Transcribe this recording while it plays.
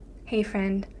Hey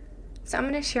friend, so I'm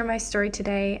going to share my story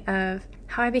today of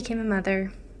how I became a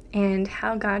mother and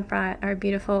how God brought our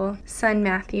beautiful son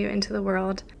Matthew into the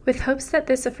world, with hopes that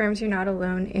this affirms you're not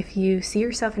alone if you see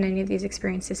yourself in any of these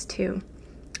experiences too.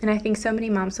 And I think so many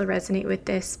moms will resonate with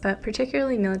this, but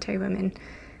particularly military women.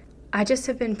 I just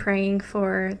have been praying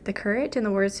for the courage and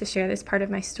the words to share this part of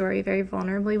my story very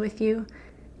vulnerably with you,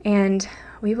 and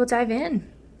we will dive in.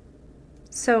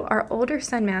 So our older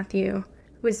son Matthew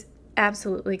was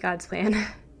absolutely God's plan,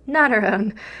 not our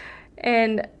own.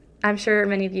 And I'm sure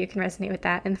many of you can resonate with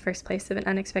that in the first place of an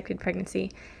unexpected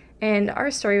pregnancy. And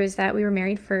our story was that we were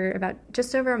married for about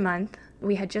just over a month.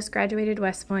 We had just graduated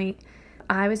West Point.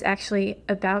 I was actually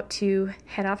about to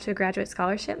head off to a graduate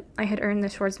scholarship. I had earned the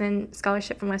Schwarzman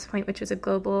Scholarship from West Point, which was a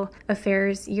global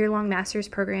affairs year-long master's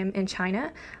program in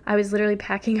China. I was literally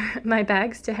packing my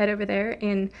bags to head over there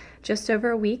in just over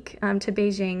a week to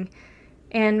Beijing.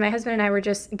 And my husband and I were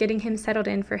just getting him settled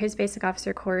in for his basic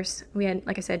officer course. We had,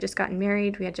 like I said, just gotten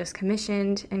married. We had just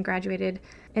commissioned and graduated.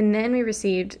 And then we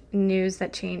received news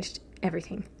that changed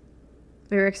everything.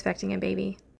 We were expecting a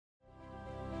baby.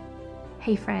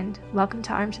 Hey friend, welcome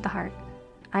to Arm to the Heart.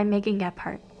 I'm Megan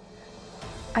Gephardt.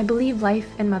 I believe life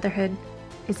and motherhood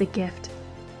is a gift.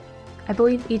 I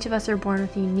believe each of us are born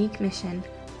with a unique mission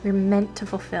we're meant to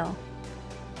fulfill.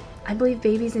 I believe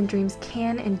babies and dreams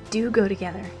can and do go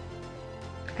together.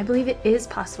 I believe it is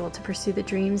possible to pursue the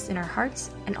dreams in our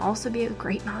hearts and also be a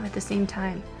great mom at the same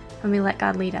time when we let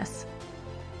God lead us.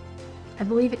 I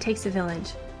believe it takes a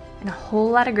village and a whole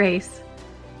lot of grace,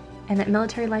 and that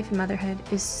military life and motherhood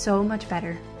is so much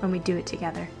better when we do it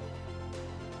together.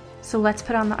 So let's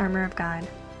put on the armor of God.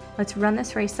 Let's run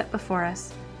this race set before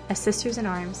us as sisters in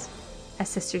arms, as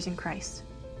sisters in Christ.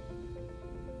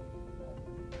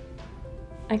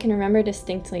 I can remember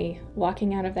distinctly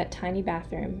walking out of that tiny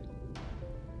bathroom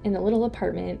in the little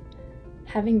apartment,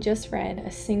 having just read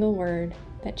a single word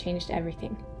that changed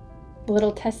everything. The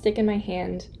little test stick in my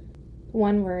hand,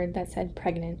 one word that said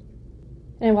pregnant.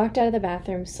 And I walked out of the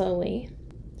bathroom slowly,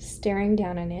 staring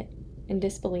down on it in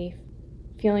disbelief,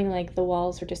 feeling like the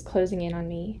walls were just closing in on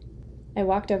me. I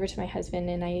walked over to my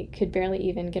husband and I could barely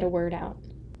even get a word out,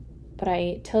 but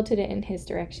I tilted it in his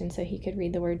direction so he could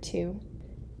read the word too.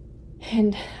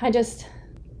 And I just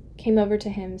came over to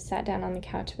him, sat down on the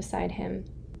couch beside him,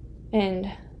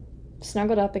 and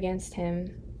snuggled up against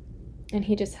him, and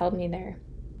he just held me there.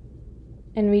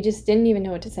 And we just didn't even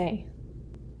know what to say.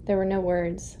 There were no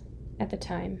words at the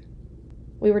time.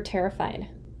 We were terrified,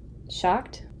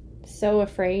 shocked, so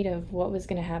afraid of what was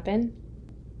going to happen.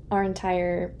 Our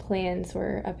entire plans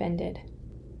were upended.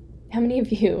 How many of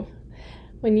you,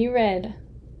 when you read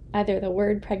either the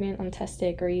word pregnant on test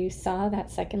stick or you saw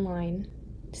that second line,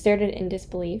 stared at it in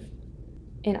disbelief,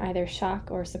 in either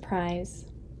shock or surprise,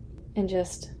 and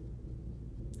just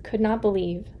could not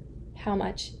believe how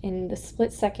much in the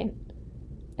split second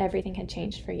everything had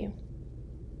changed for you?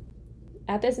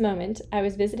 At this moment, I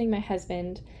was visiting my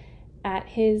husband at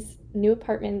his new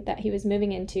apartment that he was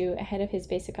moving into ahead of his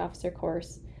basic officer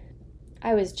course.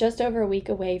 I was just over a week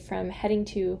away from heading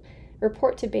to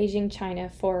report to Beijing, China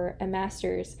for a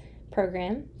master's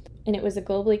program, and it was a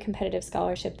globally competitive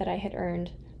scholarship that I had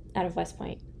earned out of West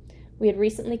Point. We had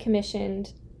recently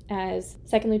commissioned as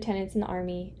second lieutenants in the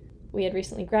Army. We had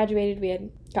recently graduated, we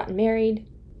had gotten married,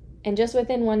 and just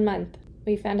within 1 month,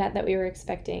 we found out that we were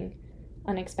expecting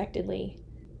unexpectedly,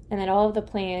 and that all of the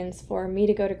plans for me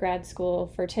to go to grad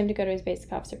school, for Tim to go to his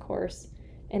basic officer course,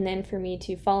 and then for me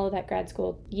to follow that grad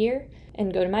school year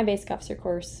and go to my basic officer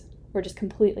course were just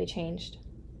completely changed.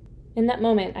 In that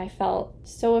moment, I felt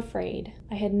so afraid.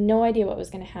 I had no idea what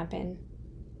was going to happen.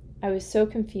 I was so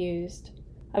confused.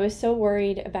 I was so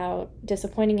worried about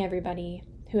disappointing everybody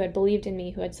who had believed in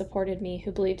me, who had supported me,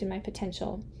 who believed in my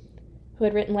potential, who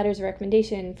had written letters of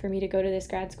recommendation for me to go to this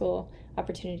grad school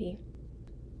opportunity.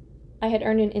 I had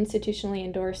earned an institutionally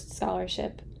endorsed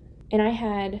scholarship, and I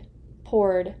had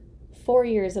poured 4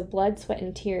 years of blood, sweat,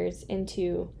 and tears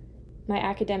into my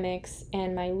academics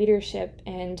and my leadership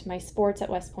and my sports at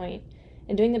West Point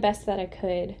and doing the best that I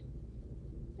could.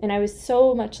 And I was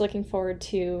so much looking forward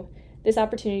to this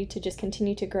opportunity to just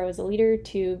continue to grow as a leader,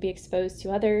 to be exposed to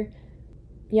other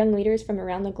young leaders from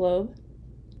around the globe.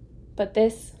 But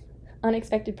this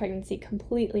unexpected pregnancy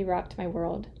completely rocked my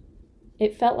world.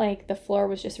 It felt like the floor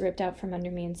was just ripped out from under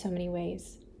me in so many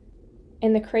ways.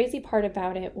 And the crazy part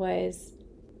about it was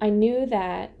I knew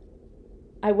that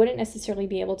I wouldn't necessarily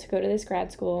be able to go to this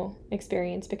grad school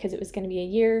experience because it was going to be a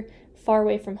year far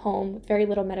away from home, with very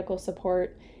little medical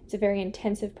support. It's a very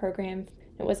intensive program.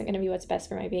 It wasn't going to be what's best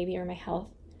for my baby or my health.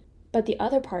 But the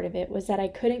other part of it was that I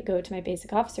couldn't go to my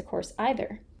basic officer course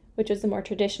either, which was the more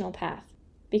traditional path.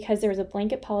 because there was a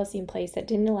blanket policy in place that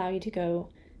didn't allow you to go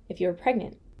if you were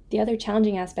pregnant. The other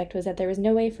challenging aspect was that there was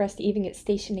no way for us to even get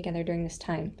stationed together during this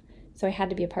time. So I had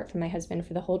to be apart from my husband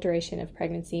for the whole duration of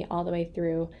pregnancy, all the way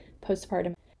through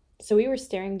postpartum. So we were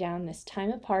staring down this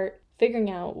time apart, figuring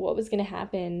out what was going to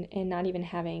happen and not even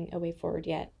having a way forward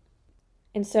yet.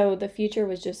 And so the future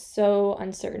was just so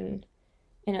uncertain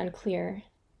and unclear.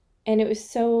 And it was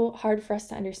so hard for us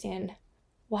to understand,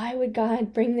 why would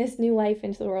God bring this new life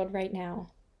into the world right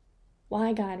now?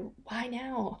 Why, God? Why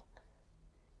now?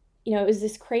 You know, it was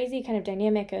this crazy kind of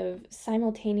dynamic of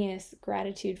simultaneous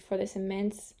gratitude for this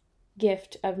immense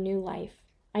gift of new life.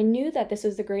 I knew that this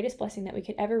was the greatest blessing that we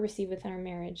could ever receive within our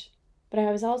marriage, but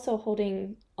I was also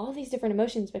holding all these different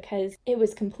emotions because it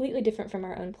was completely different from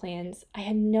our own plans. I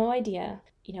had no idea,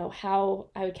 how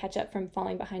I would catch up from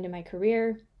falling behind in my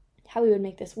career, how we would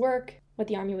make this work, what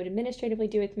the Army would administratively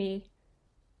do with me.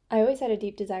 I always had a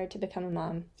deep desire to become a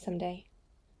mom someday.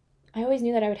 I always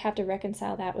knew that I would have to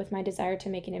reconcile that with my desire to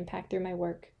make an impact through my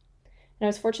work. And I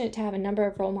was fortunate to have a number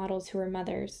of role models who were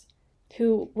mothers,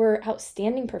 who were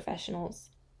outstanding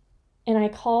professionals. And I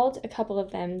called a couple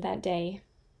of them that day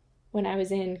when I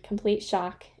was in complete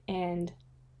shock and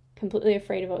completely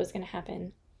afraid of what was going to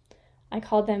happen. I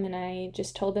called them and I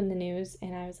just told them the news,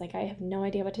 and I was like, I have no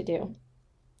idea what to do.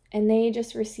 And they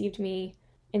just received me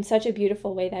in such a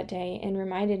beautiful way that day and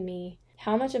reminded me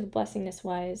how much of a blessing this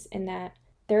was, and that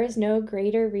there is no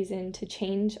greater reason to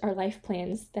change our life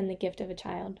plans than the gift of a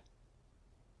child.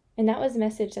 And that was a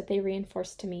message that they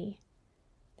reinforced to me.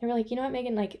 They were like, you know what,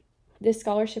 Megan, this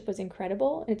scholarship was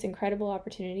incredible. It's an incredible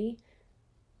opportunity,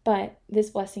 but this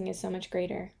blessing is so much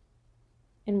greater.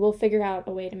 And we'll figure out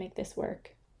a way to make this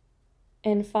work.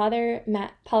 And Father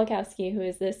Matt Polakowski, who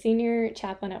is the senior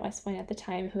chaplain at West Point at the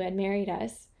time, who had married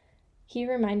us, he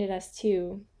reminded us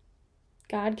too,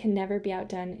 God can never be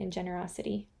outdone in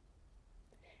generosity.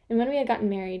 And when we had gotten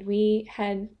married, we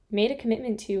had made a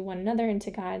commitment to one another and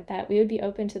to God that we would be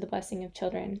open to the blessing of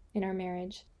children in our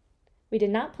marriage. We did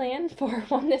not plan for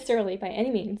one this early by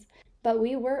any means, but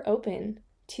we were open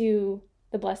to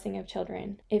the blessing of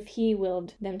children if He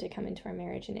willed them to come into our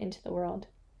marriage and into the world.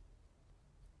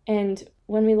 And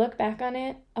when we look back on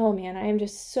it, oh man, I am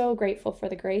just so grateful for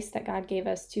the grace that God gave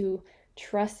us to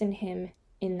trust in Him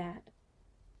in that.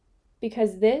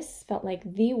 Because this felt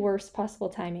like the worst possible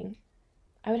timing.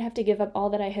 I would have to give up all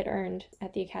that I had earned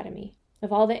at the academy,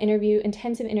 of all the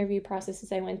intensive interview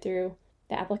processes I went through,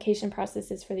 the application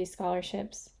processes for these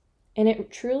scholarships. And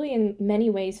it truly, in many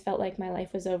ways, felt like my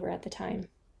life was over at the time.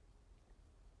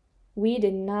 We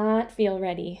did not feel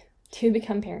ready to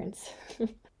become parents.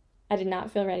 I did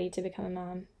not feel ready to become a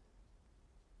mom.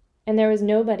 And there was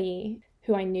nobody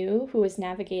who I knew who was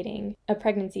navigating a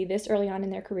pregnancy this early on in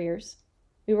their careers.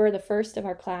 We were the first of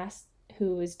our class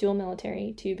who was dual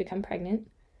military to become pregnant.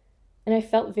 And I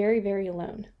felt very, very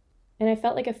alone. And I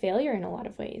felt like a failure in a lot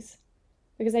of ways.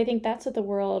 Because I think that's what the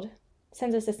world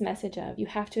sends us this message of. You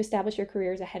have to establish your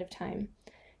careers ahead of time.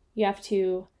 You have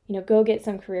to, go get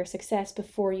some career success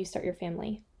before you start your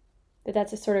family.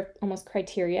 That's a sort of almost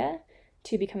criteria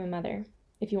to become a mother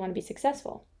if you want to be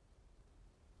successful.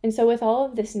 And so with all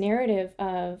of this narrative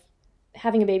of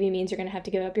having a baby means you're going to have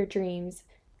to give up your dreams,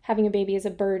 having a baby is a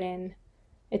burden,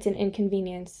 it's an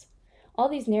inconvenience, all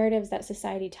these narratives that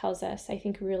society tells us, I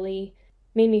think really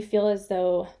made me feel as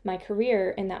though my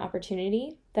career and that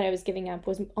opportunity that I was giving up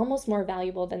was almost more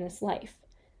valuable than this life.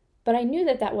 But I knew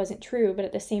that that wasn't true, but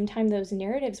at the same time, those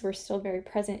narratives were still very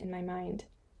present in my mind.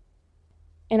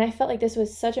 And I felt like this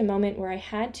was such a moment where I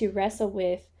had to wrestle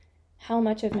with how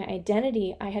much of my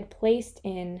identity I had placed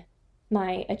in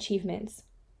my achievements,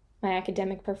 my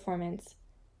academic performance,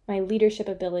 my leadership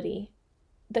ability,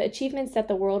 the achievements that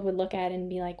the world would look at and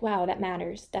be like, wow, that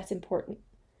matters, that's important.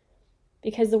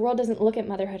 Because the world doesn't look at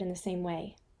motherhood in the same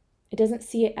way. It doesn't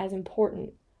see it as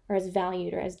important or as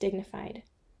valued or as dignified.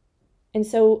 And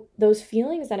so those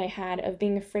feelings that I had of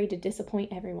being afraid to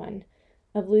disappoint everyone,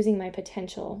 of losing my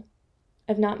potential,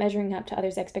 of not measuring up to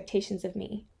others' expectations of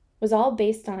me, was all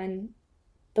based on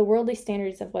the worldly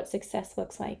standards of what success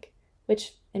looks like,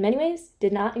 which in many ways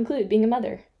did not include being a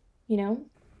mother, And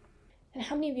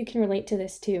how many of you can relate to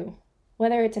this too?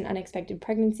 Whether it's an unexpected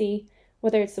pregnancy,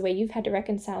 whether it's the way you've had to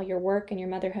reconcile your work and your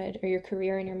motherhood, or your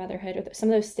career and your motherhood, or some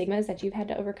of those stigmas that you've had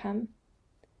to overcome.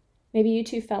 Maybe you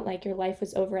too felt like your life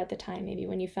was over at the time, maybe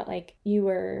when you felt like you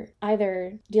were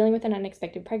either dealing with an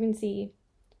unexpected pregnancy,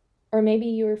 or maybe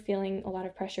you were feeling a lot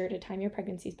of pressure to time your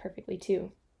pregnancies perfectly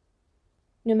too.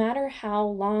 No matter how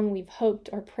long we've hoped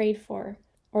or prayed for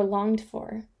or longed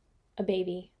for a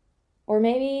baby, or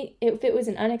maybe if it was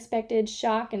an unexpected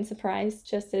shock and surprise,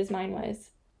 just as mine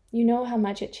was, you know how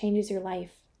much it changes your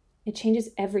life. It changes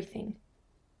everything.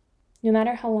 No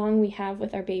matter how long we have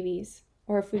with our babies,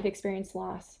 or if we've experienced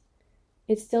loss,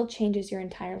 it still changes your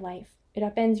entire life. It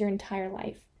upends your entire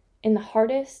life in the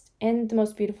hardest and the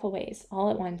most beautiful ways, all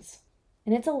at once.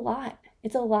 And it's a lot.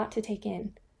 It's a lot to take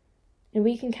in. And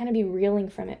we can kind of be reeling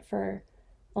from it for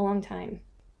a long time.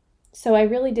 So I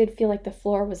really did feel like the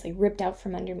floor was like ripped out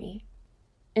from under me.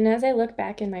 And as I look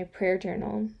back in my prayer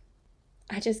journal,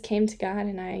 I just came to God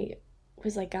and I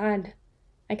was like, God,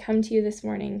 I come to you this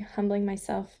morning, humbling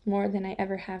myself more than I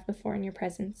ever have before in your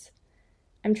presence.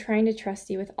 I'm trying to trust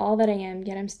you with all that I am,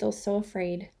 yet I'm still so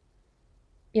afraid.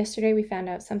 Yesterday we found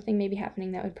out something may be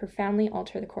happening that would profoundly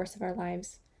alter the course of our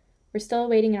lives. We're still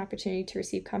awaiting an opportunity to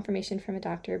receive confirmation from a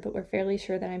doctor, but we're fairly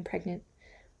sure that I'm pregnant.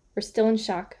 We're still in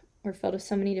shock. We're filled with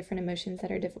so many different emotions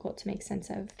that are difficult to make sense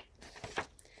of.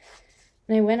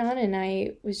 And I went on and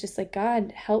I was just like,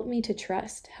 God, help me to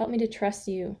trust. Help me to trust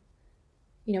you.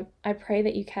 I pray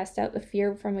that you cast out the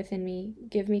fear from within me.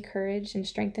 Give me courage and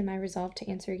strengthen my resolve to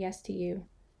answer yes to you.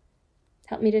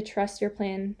 Help me to trust your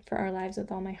plan for our lives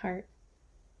with all my heart.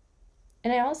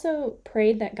 And I also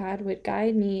prayed that God would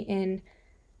guide me in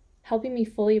helping me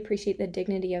fully appreciate the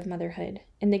dignity of motherhood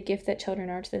and the gift that children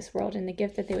are to this world and the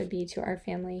gift that they would be to our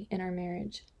family and our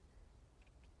marriage.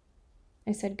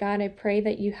 I said, God, I pray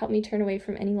that you help me turn away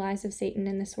from any lies of Satan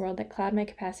in this world that cloud my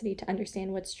capacity to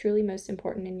understand what's truly most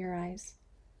important in your eyes.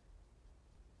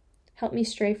 Help me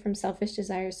stray from selfish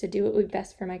desires to do what would be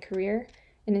best for my career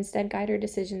and instead guide our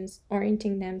decisions,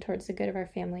 orienting them towards the good of our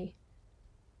family.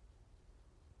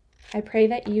 I pray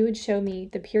that you would show me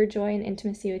the pure joy and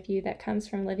intimacy with you that comes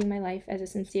from living my life as a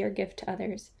sincere gift to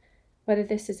others, whether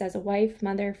this is as a wife,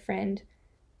 mother, friend,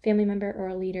 family member, or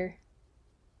a leader.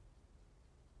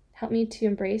 Help me to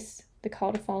embrace the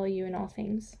call to follow you in all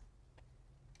things.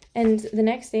 And the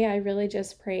next day, I really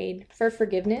just prayed for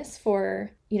forgiveness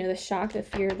for, the shock, the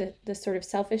fear, the sort of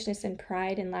selfishness and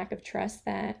pride and lack of trust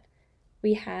that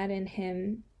we had in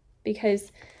him.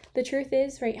 Because the truth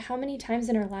is, right, how many times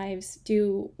in our lives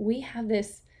do we have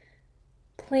this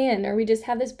plan, or we just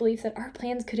have this belief that our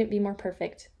plans couldn't be more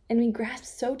perfect, and we grasp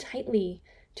so tightly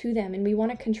to them, and we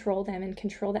want to control them and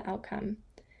control the outcome.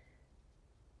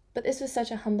 But this was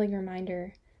such a humbling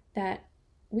reminder that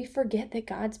we forget that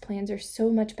God's plans are so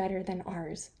much better than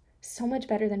ours, so much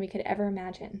better than we could ever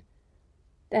imagine,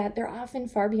 that they're often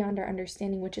far beyond our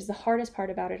understanding, which is the hardest part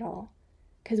about it all,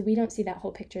 because we don't see that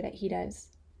whole picture that he does.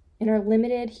 In our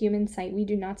limited human sight, we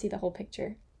do not see the whole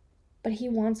picture, but he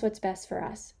wants what's best for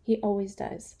us. He always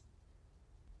does.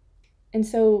 And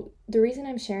so the reason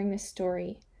I'm sharing this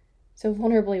story so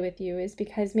vulnerably with you is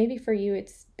because maybe for you,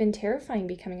 it's been terrifying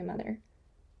becoming a mother.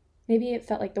 Maybe it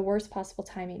felt like the worst possible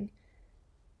timing,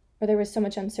 or there was so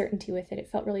much uncertainty with it. It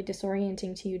felt really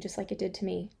disorienting to you, just like it did to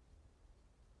me.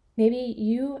 Maybe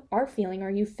you are feeling, or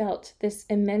you felt, this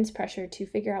immense pressure to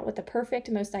figure out what the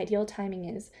perfect, most ideal timing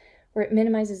is, where it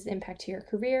minimizes the impact to your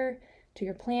career, to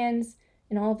your plans,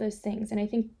 and all of those things. And I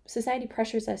think society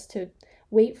pressures us to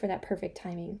wait for that perfect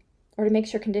timing, or to make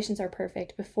sure conditions are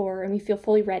perfect before, and we feel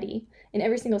fully ready, in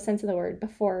every single sense of the word,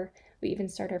 before we even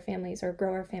start our families or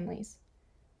grow our families.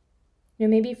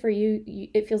 Maybe for you,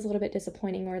 it feels a little bit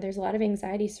disappointing, or there's a lot of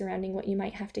anxiety surrounding what you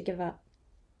might have to give up,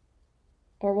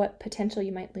 or what potential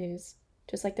you might lose,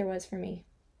 just like there was for me.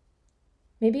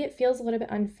 Maybe it feels a little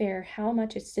bit unfair how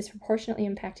much it's disproportionately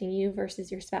impacting you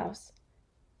versus your spouse.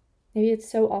 Maybe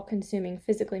it's so all-consuming,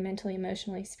 physically, mentally,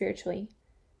 emotionally, spiritually,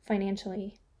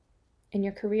 financially, in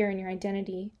your career and your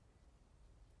identity.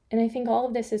 And I think all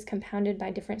of this is compounded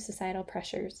by different societal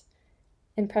pressures,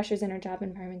 and pressures in our job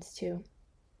environments too.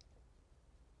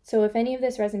 So if any of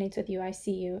this resonates with you, I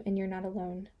see you, and you're not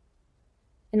alone.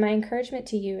 And my encouragement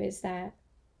to you is that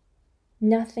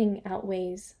nothing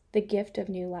outweighs the gift of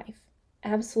new life.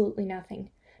 Absolutely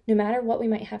nothing. No matter what we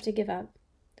might have to give up,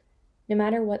 no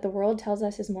matter what the world tells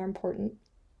us is more important.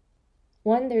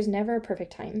 One, there's never a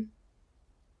perfect time,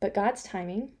 but God's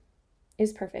timing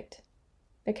is perfect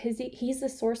because he's the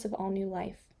source of all new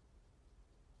life.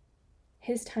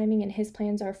 His timing and his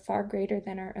plans are far greater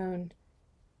than our own.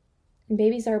 And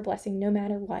babies are a blessing no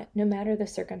matter what, no matter the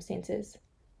circumstances,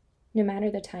 no matter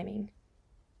the timing.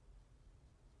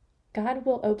 God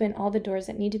will open all the doors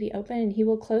that need to be open, and he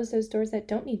will close those doors that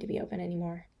don't need to be open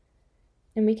anymore.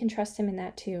 And we can trust him in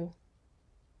that too.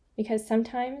 Because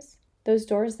sometimes those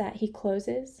doors that he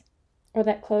closes, or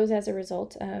that close as a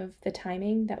result of the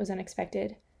timing that was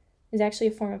unexpected, is actually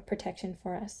a form of protection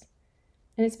for us.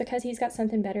 And it's because he's got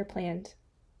something better planned.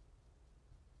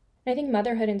 And I think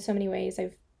motherhood in so many ways,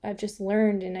 I've just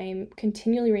learned, and I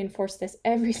continually reinforce this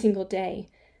every single day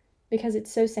because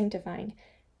it's so sanctifying.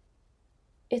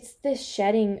 It's this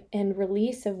shedding and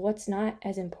release of what's not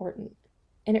as important,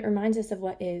 and it reminds us of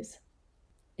what is.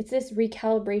 It's this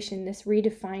recalibration, this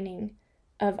redefining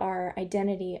of our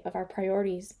identity, of our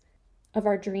priorities, of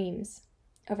our dreams,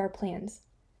 of our plans.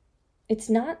 It's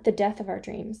not the death of our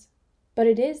dreams, but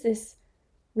it is this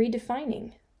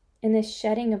redefining and this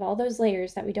shedding of all those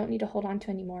layers that we don't need to hold on to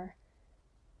anymore,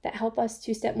 that help us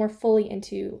to step more fully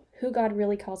into who God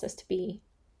really calls us to be.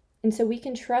 And so we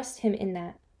can trust Him in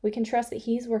that. We can trust that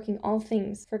He's working all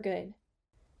things for good.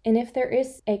 And if there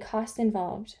is a cost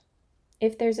involved,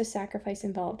 if there's a sacrifice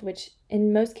involved, which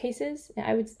in most cases,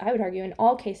 I would argue in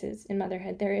all cases in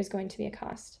motherhood, there is going to be a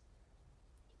cost.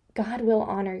 God will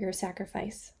honor your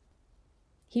sacrifice.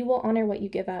 He will honor what you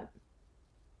give up.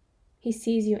 He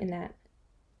sees you in that.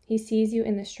 He sees you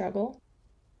in the struggle.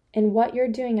 And what you're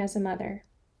doing as a mother,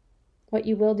 what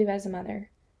you will do as a mother,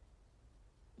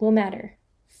 will matter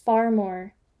far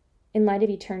more in light of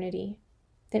eternity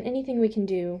than anything we can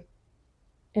do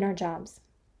in our jobs.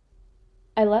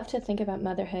 I love to think about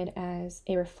motherhood as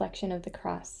a reflection of the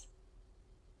cross.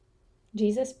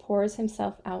 Jesus pours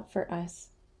Himself out for us.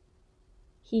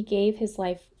 He gave His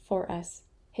life for us,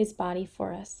 His body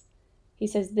for us. He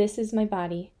says, "This is my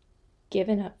body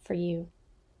given up for you."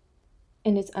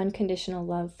 And His unconditional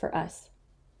love for us.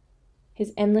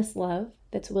 His endless love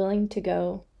that's willing to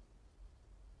go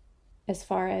as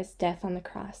far as death on the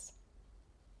cross.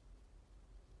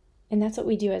 And that's what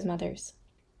we do as mothers.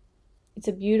 It's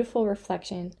a beautiful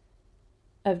reflection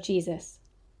of Jesus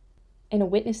and a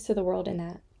witness to the world in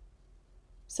that.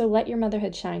 So let your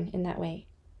motherhood shine in that way,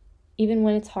 even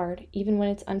when it's hard, even when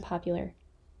it's unpopular,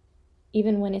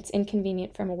 even when it's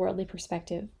inconvenient from a worldly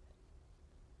perspective.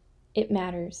 It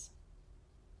matters.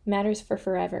 Matters for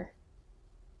forever,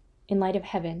 in light of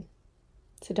heaven.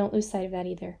 So don't lose sight of that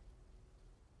either.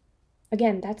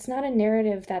 Again, that's not a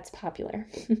narrative that's popular.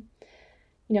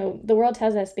 The world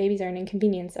tells us babies are an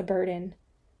inconvenience, a burden.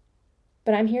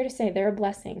 But I'm here to say they're a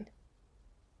blessing.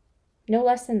 No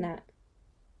less than that.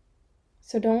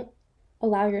 So don't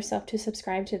allow yourself to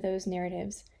subscribe to those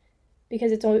narratives,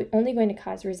 because it's only going to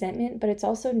cause resentment, but it's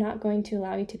also not going to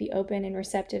allow you to be open and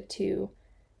receptive to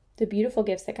the beautiful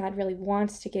gifts that God really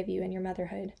wants to give you in your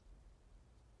motherhood.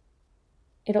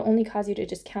 It'll only cause you to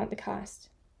just count the cost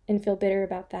and feel bitter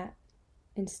about that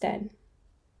instead.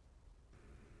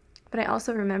 But I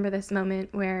also remember this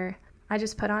moment where I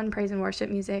just put on praise and worship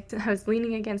music. I was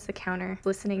leaning against the counter,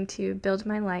 listening to Build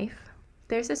My Life.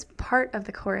 There's this part of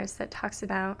the chorus that talks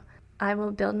about, "I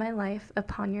will build my life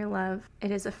upon your love.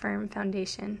 It is a firm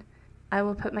foundation. I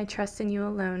will put my trust in you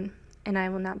alone, and I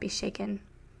will not be shaken."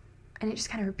 And it just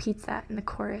kind of repeats that in the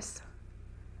chorus.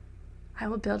 "I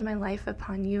will build my life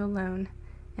upon you alone,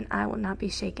 and I will not be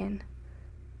shaken."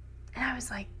 And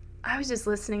I was just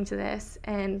listening to this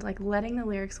and letting the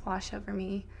lyrics wash over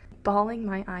me, bawling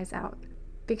my eyes out,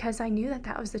 because I knew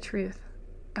that was the truth.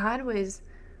 God was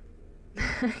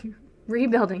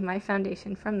rebuilding my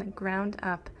foundation from the ground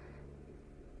up.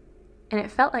 And it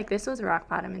felt like this was rock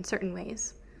bottom in certain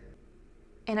ways.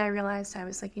 And I realized, I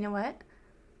was like, you know what?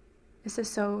 This is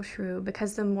so true,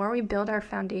 because the more we build our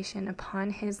foundation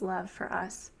upon His love for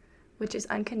us, which is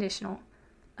unconditional,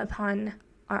 upon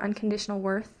our unconditional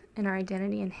worth and our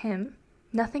identity in Him,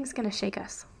 nothing's going to shake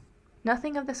us.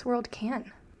 Nothing of this world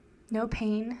can. No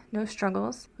pain, no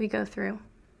struggles we go through.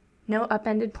 No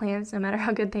upended plans, no matter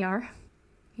how good they are.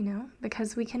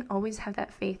 Because we can always have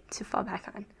that faith to fall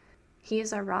back on. He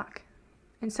is our rock.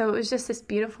 And so it was just this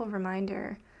beautiful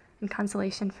reminder and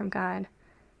consolation from God.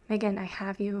 Megan, I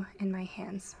have you in my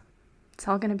hands. It's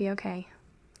all going to be okay.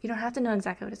 You don't have to know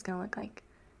exactly what it's going to look like.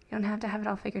 You don't have to have it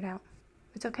all figured out.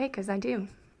 It's okay, because I do.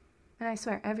 And I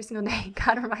swear, every single day,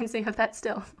 God reminds me of that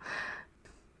still.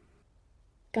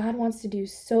 God wants to do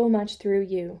so much through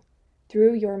you,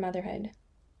 through your motherhood,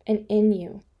 and in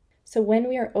you. So when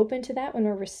we are open to that, when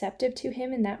we're receptive to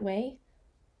Him in that way,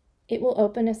 it will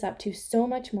open us up to so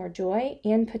much more joy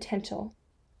and potential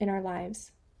in our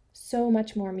lives. So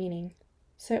much more meaning.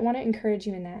 So I want to encourage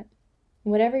you in that.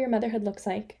 Whatever your motherhood looks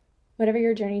like, whatever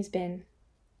your journey's been,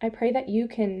 I pray that you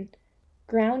can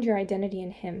ground your identity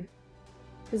in Him.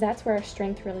 Because that's where our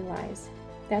strength really lies.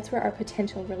 That's where our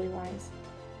potential really lies.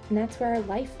 And that's where our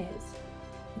life is.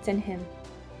 It's in Him.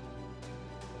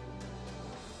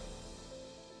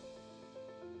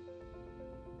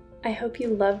 I hope you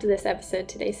loved this episode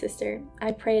today, sister.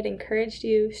 I pray it encouraged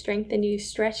you, strengthened you,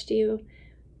 stretched you,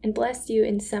 and blessed you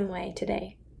in some way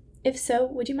today. If so,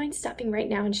 would you mind stopping right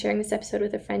now and sharing this episode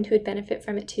with a friend who would benefit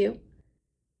from it too?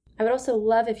 I would also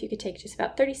love if you could take just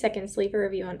about 30 seconds to leave a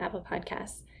review on Apple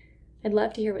Podcasts. I'd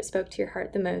love to hear what spoke to your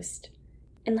heart the most.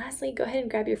 And lastly, go ahead and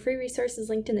grab your free resources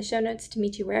linked in the show notes to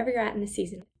meet you wherever you're at in the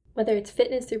season. Whether it's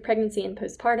fitness through pregnancy and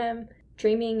postpartum,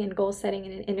 dreaming and goal setting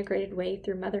in an integrated way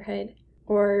through motherhood,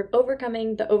 or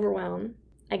overcoming the overwhelm,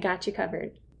 I got you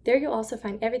covered. There you'll also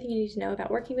find everything you need to know about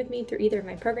working with me through either of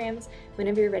my programs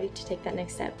whenever you're ready to take that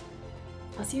next step.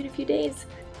 I'll see you in a few days.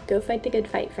 Go fight the good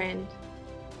fight, friend.